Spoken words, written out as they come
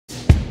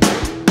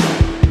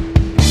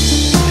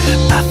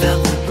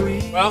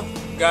Well,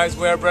 guys,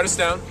 we are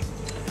Brettastown.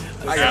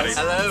 Hi guys.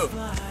 Hello.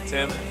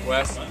 Tim,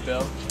 Wes,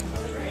 Bill,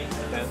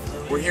 Ben.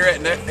 We're here at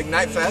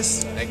Ignite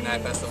Fest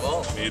Ignite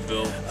Festival.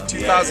 Meadville.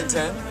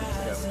 2010.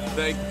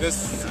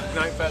 This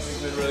Ignite Fest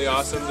has been really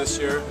awesome this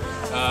year.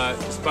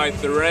 Despite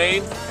the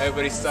rain,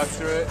 everybody stuck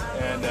through it,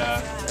 and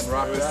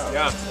rocked it was, out.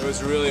 yeah, it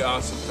was a really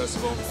awesome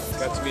festival.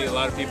 Got to meet a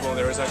lot of people, and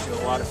there was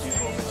actually a lot of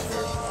people this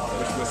year,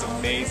 which was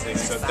amazing.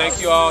 So thank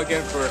you all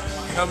again for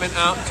coming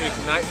out to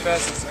Ignite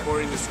Fest and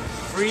supporting this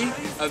free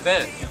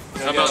event.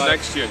 How about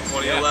next year,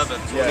 2011?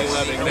 Yeah.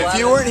 2011. And if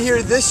you weren't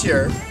here this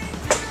year,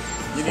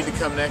 you need to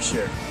come next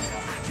year.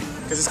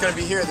 Because it's going to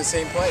be here at the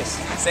same place.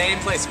 Same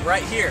place,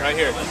 right here. Right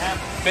here.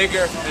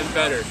 Bigger and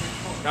better.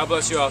 God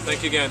bless you all.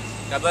 Thank you again.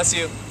 God bless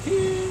you.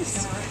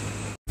 Peace.